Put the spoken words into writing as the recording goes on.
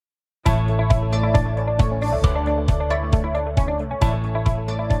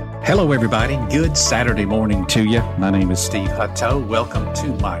Hello, everybody. Good Saturday morning to you. My name is Steve Hutto. Welcome to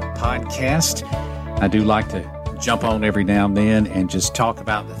my podcast. I do like to jump on every now and then and just talk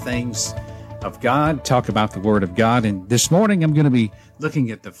about the things of God, talk about the Word of God. And this morning, I'm going to be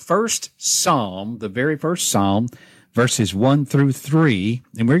looking at the first Psalm, the very first Psalm, verses 1 through 3.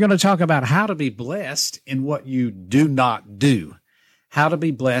 And we're going to talk about how to be blessed in what you do not do. How to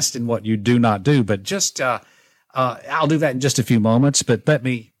be blessed in what you do not do. But just, I'll do that in just a few moments. But let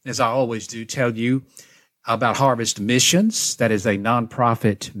me, as I always do, tell you about Harvest Missions. That is a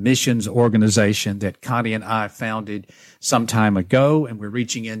nonprofit missions organization that Connie and I founded some time ago, and we're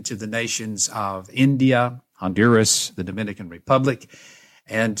reaching into the nations of India, Honduras, the Dominican Republic,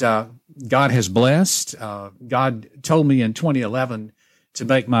 and God has blessed. God told me in 2011 to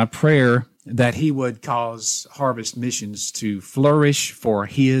make my prayer that He would cause Harvest Missions to flourish for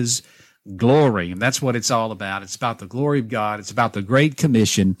His glory. And that's what it's all about. It's about the glory of God. It's about the Great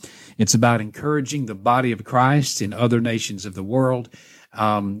Commission. It's about encouraging the body of Christ in other nations of the world.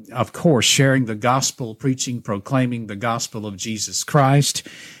 Of course, sharing the gospel, preaching, proclaiming the gospel of Jesus Christ,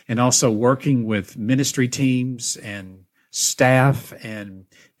 and also working with ministry teams and staff and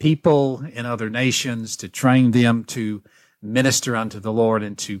people in other nations to train them to minister unto the Lord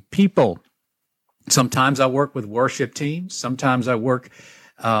and to people. Sometimes I work with worship teams. Sometimes I work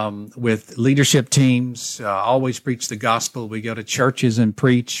with leadership teams, always preach the gospel. We go to churches and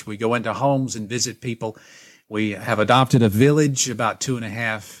preach. We go into homes and visit people. We have adopted a village about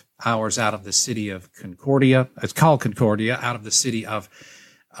 2.5 hours out of the city of Concordia. It's called Concordia, out of the city of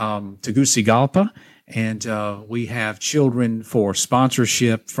Tegucigalpa. And we have children for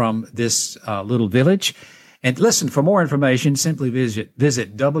sponsorship from this little village. And listen, for more information, simply visit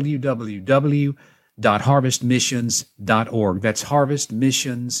www.harvestmissions.org. That's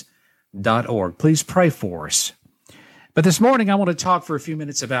harvestmissions.org. Please pray for us. But this morning, I want to talk for a few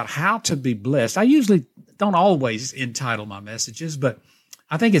minutes about how to be blessed. I usually don't always entitle my messages, but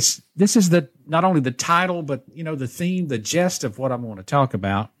I think this is not only the title, but the theme, the gist of what I want to talk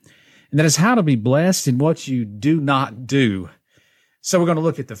about. And that is how to be blessed in what you do not do. So we're going to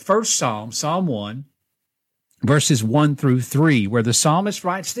look at the first Psalm, Psalm 1, verses 1 through 3, where the psalmist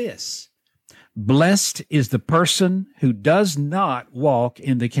writes this: "Blessed is the person who does not walk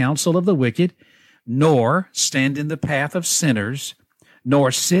in the counsel of the wicked, nor stand in the path of sinners,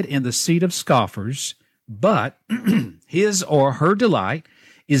 nor sit in the seat of scoffers, but his or her delight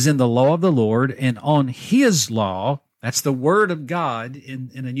is in the law of the Lord, and on His law," that's the Word of God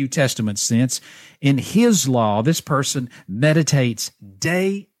in a New Testament sense, "in His law, this person meditates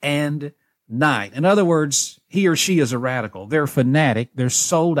day and night." In other words, he or she is a radical. They're fanatic. They're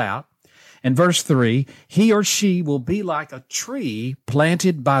sold out. And verse 3, "He or she will be like a tree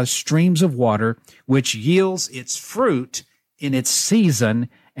planted by streams of water, which yields its fruit in its season,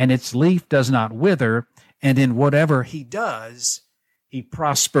 and its leaf does not wither, and in whatever he does, he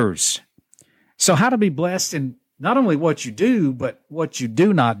prospers." So how to be blessed in not only what you do, but what you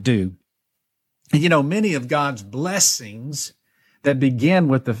do not do. And many of God's blessings that begin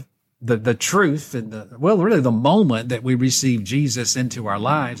with the truth and really the moment that we receive Jesus into our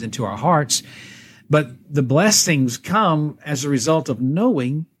lives, into our hearts. But the blessings come as a result of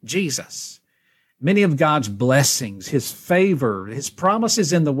knowing Jesus. Many of God's blessings, His favor, His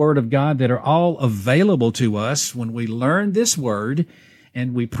promises in the Word of God that are all available to us when we learn this Word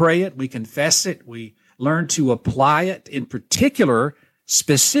and we pray it, we confess it, we learn to apply it in particular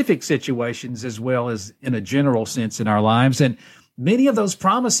specific situations as well as in a general sense in our lives. And many of those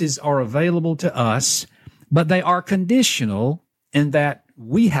promises are available to us, but they are conditional in that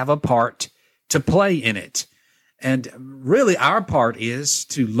we have a part to play in it. And really our part is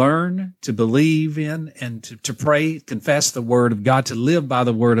to learn, to believe in, and to pray, confess the Word of God, to live by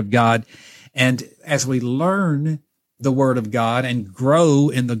the Word of God. And as we learn the Word of God and grow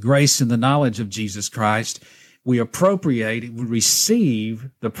in the grace and the knowledge of Jesus Christ, we appropriate, we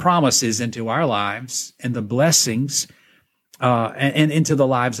receive the promises into our lives and the blessings and into the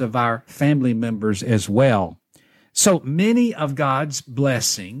lives of our family members as well. So many of God's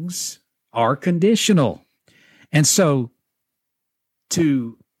blessings are conditional. And so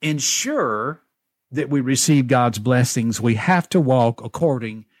to ensure that we receive God's blessings, we have to walk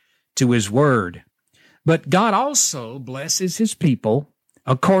according to His Word. But God also blesses His people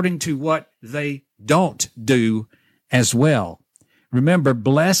according to what they don't do as well. Remember,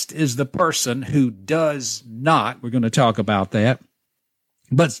 blessed is the person who does not. We're going to talk about that.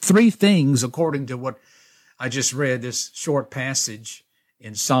 But 3 things, according to what I just read, this short passage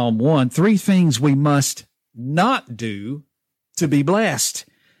in Psalm 1, 3 things we must not do to be blessed.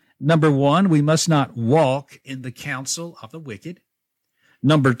 Number 1, we must not walk in the counsel of the wicked.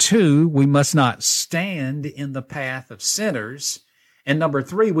 Number 2, we must not stand in the path of sinners. And number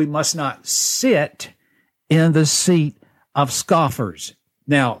 3, we must not sit in the seat of scoffers.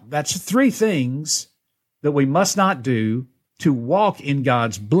 Now, that's 3 things that we must not do to walk in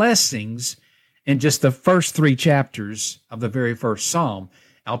God's blessings in just the first 3 chapters of the very first Psalm.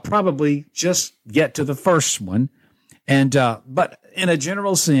 I'll probably just get to the first one. But in a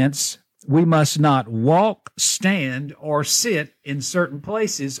general sense, we must not walk, stand, or sit in certain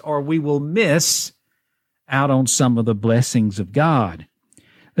places, or we will miss out on some of the blessings of God.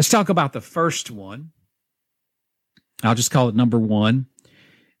 Let's talk about the first one. I'll just call it number 1.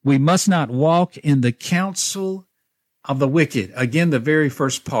 We must not walk in the counsel of the wicked. Again, the very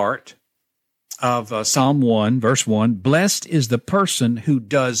first part of Psalm 1, verse 1, blessed is the person who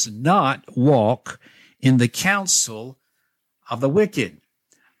does not walk in the counsel of the wicked.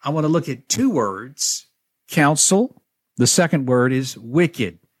 I want to look at 2 words, counsel. The second word is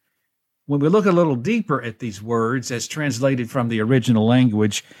wicked. When we look a little deeper at these words as translated from the original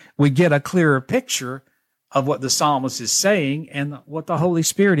language, we get a clearer picture of what the psalmist is saying and what the Holy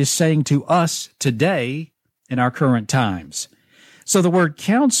Spirit is saying to us today in our current times. So the word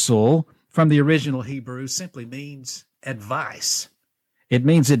counsel from the original Hebrew simply means advice. It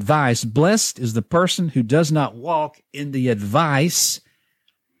means advice. Blessed is the person who does not walk in the advice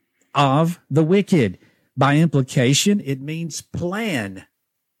of the wicked. By implication, it means plan,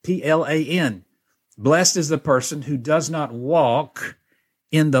 Plan. Blessed is the person who does not walk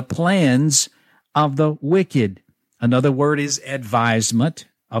in the plans of the wicked. Another word is advisement,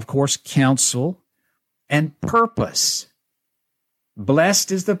 of course, counsel, and purpose.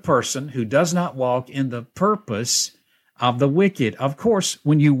 Blessed is the person who does not walk in the purpose of the wicked. Of course,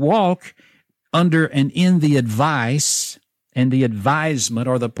 when you walk under and in the advice and the advisement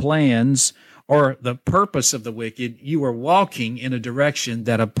or the plans or the purpose of the wicked, you are walking in a direction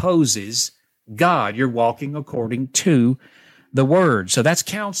that opposes God. You're walking according to the Word. So that's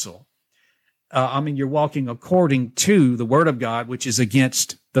counsel. You're walking according to the Word of God, which is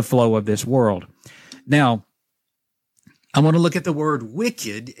against the flow of this world. Now, I want to look at the word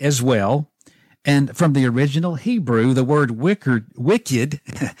wicked as well. And from the original Hebrew, the word wicked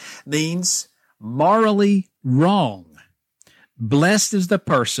means morally wrong. Blessed is the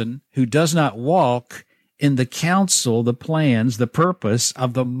person who does not walk in the counsel, the plans, the purpose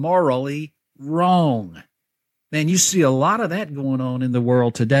of the morally wrong. Man, you see a lot of that going on in the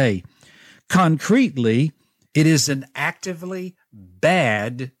world today. Concretely, it is an actively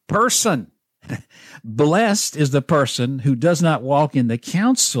bad person. Blessed is the person who does not walk in the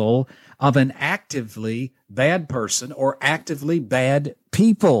counsel of an actively bad person or actively bad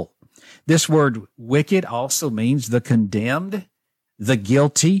people. This word wicked also means the condemned, the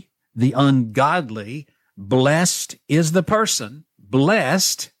guilty, the ungodly. Blessed is the person.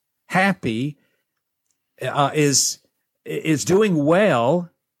 Blessed, happy, is doing well,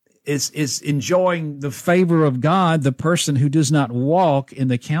 is enjoying the favor of God, the person who does not walk in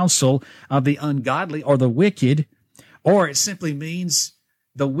the counsel of the ungodly or the wicked, or it simply means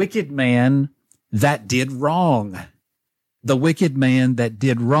the wicked man that did wrong. The wicked man that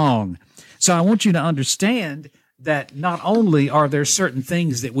did wrong. So I want you to understand that not only are there certain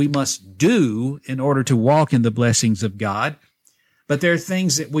things that we must do in order to walk in the blessings of God, but there are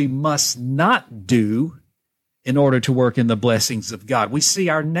things that we must not do in order to work in the blessings of God. We see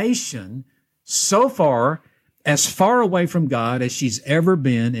our nation so far as far away from God as she's ever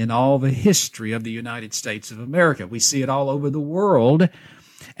been in all the history of the United States of America. We see it all over the world,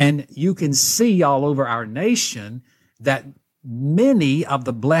 and you can see all over our nation that many of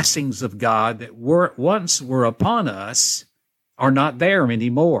the blessings of God that once were upon us are not there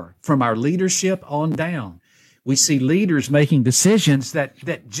anymore, from our leadership on down. We see leaders making decisions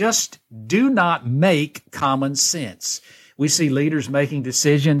that just do not make common sense. We see leaders making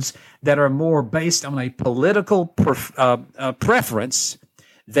decisions that are more based on a political preference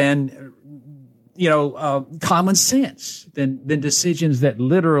than, common sense, than decisions that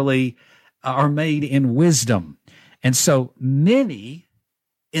literally are made in wisdom. And so many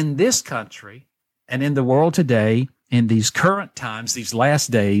in this country and in the world today, in these current times, these last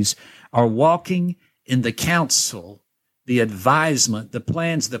days, are walking in the counsel, the advisement, the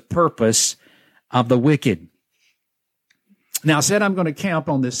plans, the purpose of the wicked. Now, I said I'm going to camp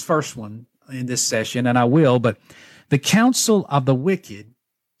on this first one in this session, and I will, but the counsel of the wicked,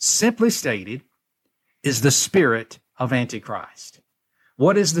 simply stated, is the spirit of Antichrist.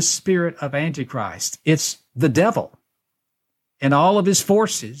 What is the spirit of Antichrist? It's the devil and all of his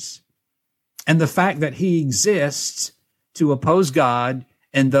forces, and the fact that he exists to oppose God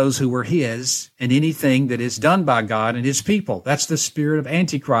and those who were his, and anything that is done by God and his people. That's the spirit of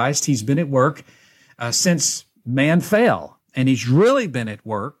Antichrist. He's been at work since man fell, and he's really been at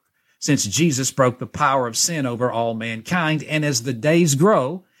work since Jesus broke the power of sin over all mankind. And as the days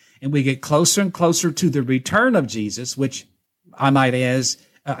grow and we get closer and closer to the return of Jesus, which I might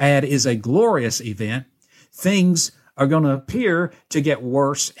add is a glorious event, things are going to appear to get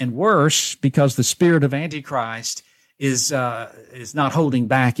worse and worse because the spirit of Antichrist is not holding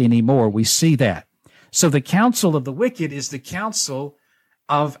back anymore. We see that. So the counsel of the wicked is the counsel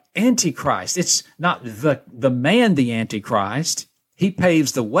of Antichrist. It's not the man, the Antichrist. He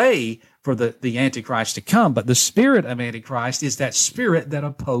paves the way for the Antichrist to come, but the spirit of Antichrist is that spirit that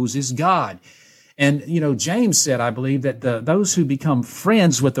opposes God. And, James said, I believe, that those who become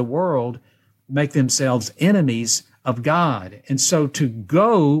friends with the world make themselves enemies of God. And so to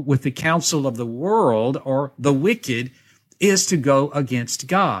go with the counsel of the world or the wicked is to go against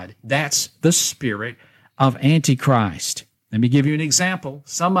God. That's the spirit of Antichrist. Let me give you an example.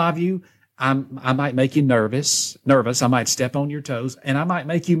 Some of you, I might make you nervous. I might step on your toes, and I might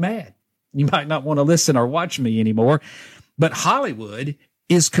make you mad. You might not want to listen or watch me anymore. But Hollywood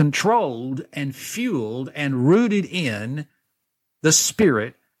is controlled and fueled and rooted in the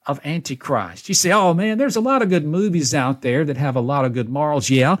spirit of Antichrist. You say, oh man, there's a lot of good movies out there that have a lot of good morals.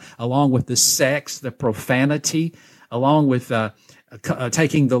 Yeah, along with the sex, the profanity, along with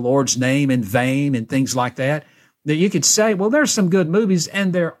taking the Lord's name in vain and things like that. That you could say, well, there's some good movies,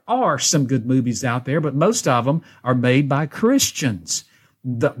 and there are some good movies out there, but most of them are made by Christians.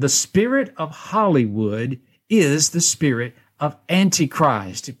 The spirit of Hollywood is the spirit of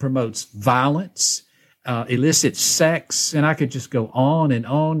Antichrist. It promotes violence, illicit sex, and I could just go on and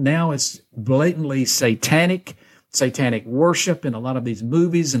on. Now it's blatantly satanic worship in a lot of these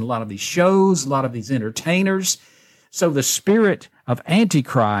movies and a lot of these shows, a lot of these entertainers. So the spirit of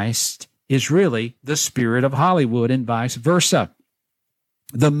Antichrist is really the spirit of Hollywood and vice versa.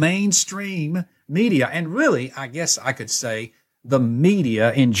 The mainstream media, and really, I guess I could say the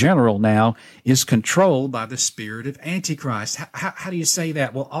media in general now, is controlled by the spirit of Antichrist. How do you say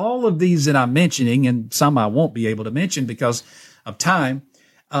that? Well, all of these that I'm mentioning, and some I won't be able to mention because of time,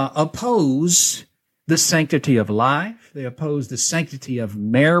 oppose the sanctity of life. They oppose the sanctity of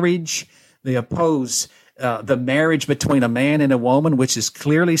marriage. They oppose the marriage between a man and a woman, which is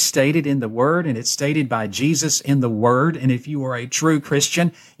clearly stated in the Word, and it's stated by Jesus in the Word. And if you are a true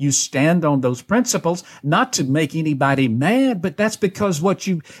Christian, you stand on those principles, not to make anybody mad, but that's because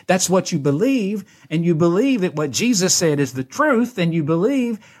that's what you believe, and you believe that what Jesus said is the truth, and you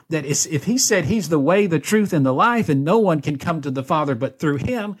believe that if he said he's the way, the truth, and the life, and no one can come to the Father but through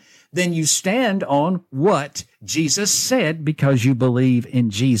him, then you stand on what Jesus said because you believe in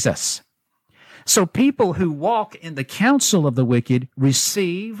Jesus. So people who walk in the counsel of the wicked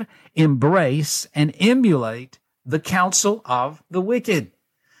receive, embrace, and emulate the counsel of the wicked.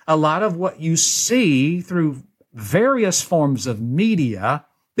 A lot of what you see through various forms of media,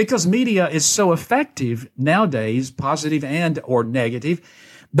 because media is so effective nowadays, positive and or negative,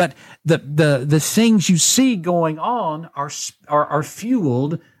 but the things you see going on are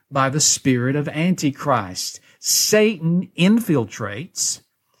fueled by the spirit of Antichrist. Satan infiltrates.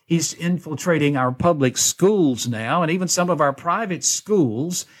 He's infiltrating our public schools now, and even some of our private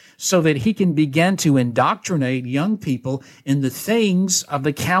schools, so that he can begin to indoctrinate young people in the things of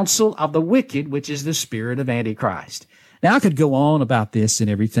the counsel of the wicked, which is the spirit of Antichrist. Now, I could go on about this and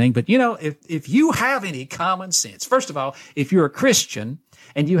everything, but if you have any common sense, first of all, if you're a Christian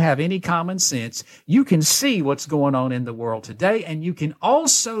and you have any common sense, you can see what's going on in the world today, and you can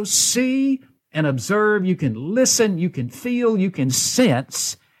also see and observe, you can listen, you can feel, you can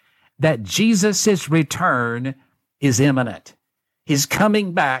sense that Jesus' return is imminent. His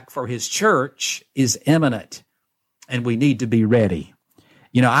coming back for his church is imminent, and we need to be ready.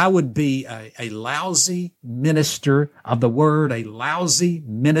 I would be a lousy minister of the word, a lousy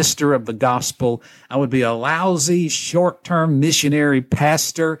minister of the gospel. I would be a lousy short-term missionary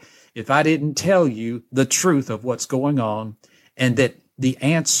pastor if I didn't tell you the truth of what's going on, and that the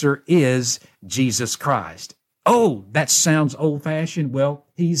answer is Jesus Christ. Oh, that sounds old-fashioned. Well,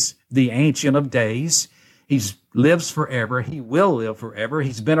 he's the Ancient of Days. He lives forever. He will live forever.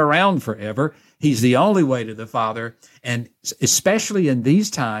 He's been around forever. He's the only way to the Father. And especially in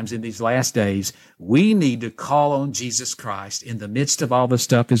these times, in these last days, we need to call on Jesus Christ in the midst of all the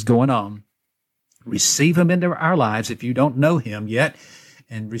stuff that's going on. Receive him into our lives if you don't know him yet,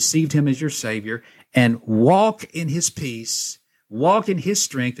 and received him as your Savior, and walk in his peace, walk in his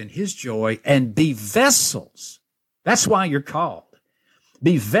strength and his joy, and be vessels. That's why you're called.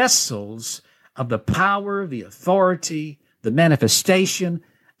 Be vessels of the power, the authority, the manifestation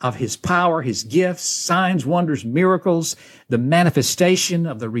of his power, his gifts, signs, wonders, miracles, the manifestation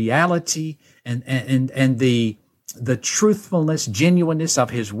of the reality and the truthfulness, genuineness of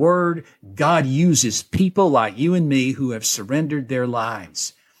his word. God uses people like you and me who have surrendered their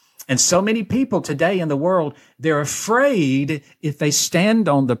lives. And so many people today in the world, they're afraid if they stand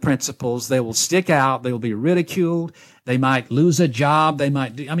on the principles, they will stick out, they will be ridiculed, they might lose a job,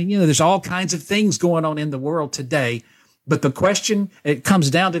 there's all kinds of things going on in the world today. But the question, it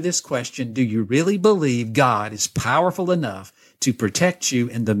comes down to this question: do you really believe God is powerful enough to protect you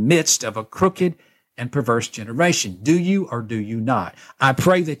in the midst of a crooked and perverse generation? Do you or do you not? I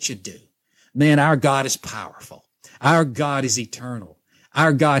pray that you do. Man, our God is powerful. Our God is eternal.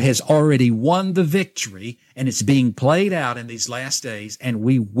 Our God has already won the victory, and it's being played out in these last days, and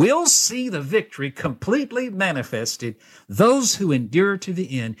we will see the victory completely manifested. Those who endure to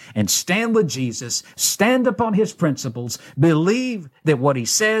the end and stand with Jesus, stand upon his principles, believe that what he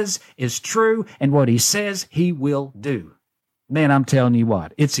says is true and what he says he will do. Man, I'm telling you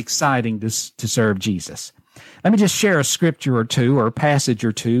what, it's exciting to serve Jesus. Let me just share a scripture or two or a passage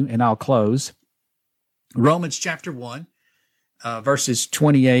or two, and I'll close. Romans chapter 1. Verses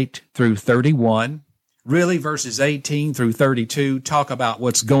 28 through 31, really verses 18 through 32 talk about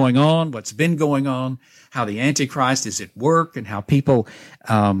what's going on, what's been going on, how the Antichrist is at work, and how people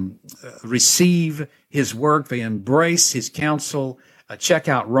receive his work. They embrace his counsel. Check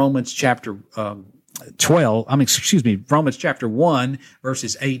out Romans chapter Romans chapter 1,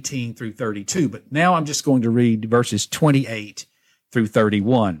 verses 18 through 32. But now I'm just going to read verses 28 through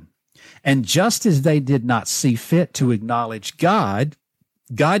 31. And just as they did not see fit to acknowledge God,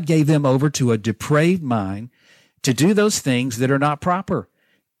 God gave them over to a depraved mind to do those things that are not proper.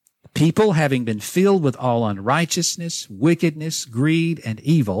 People, having been filled with all unrighteousness, wickedness, greed, and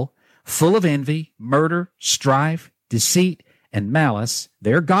evil, full of envy, murder, strife, deceit, and malice,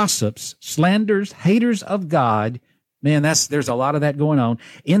 they're gossips, slanderers, haters of God. Man, there's a lot of that going on.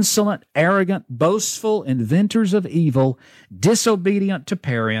 Insolent, arrogant, boastful, inventors of evil, disobedient to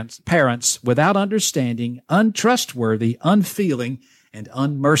parents, without understanding, untrustworthy, unfeeling, and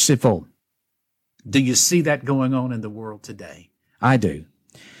unmerciful. Do you see that going on in the world today? I do.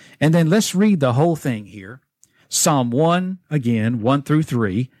 And then let's read the whole thing here. Psalm 1, again, 1 through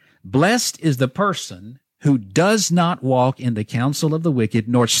 3. Blessed is the person who does not walk in the counsel of the wicked,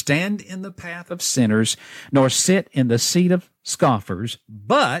 nor stand in the path of sinners, nor sit in the seat of scoffers,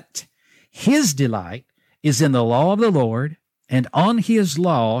 but his delight is in the law of the Lord, and on his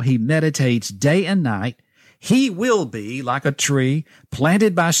law he meditates day and night. He will be like a tree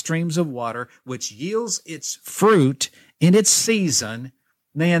planted by streams of water, which yields its fruit in its season.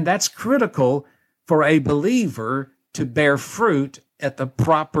 Man, that's critical for a believer to bear fruit at the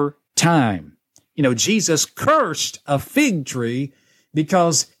proper time. You know, Jesus cursed a fig tree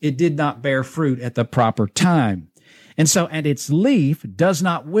because it did not bear fruit at the proper time. And its leaf does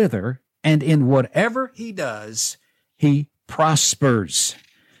not wither, and in whatever he does, he prospers.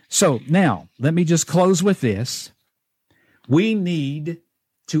 So now, let me just close with this. We need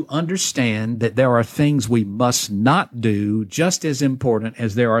to understand that there are things we must not do just as important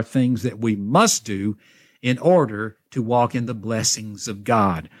as there are things that we must do in order to walk in the blessings of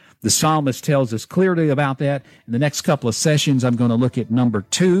God. The psalmist tells us clearly about that. In the next couple of sessions, I'm going to look at number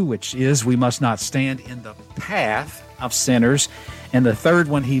 2, which is we must not stand in the path of sinners. And the third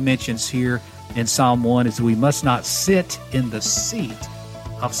one he mentions here in Psalm 1 is we must not sit in the seat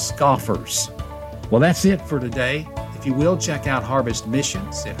of scoffers. Well, that's it for today. If you will, check out Harvest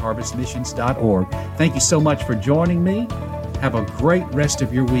Missions at harvestmissions.org. Thank you so much for joining me. Have a great rest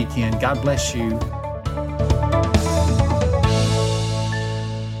of your weekend. God bless you.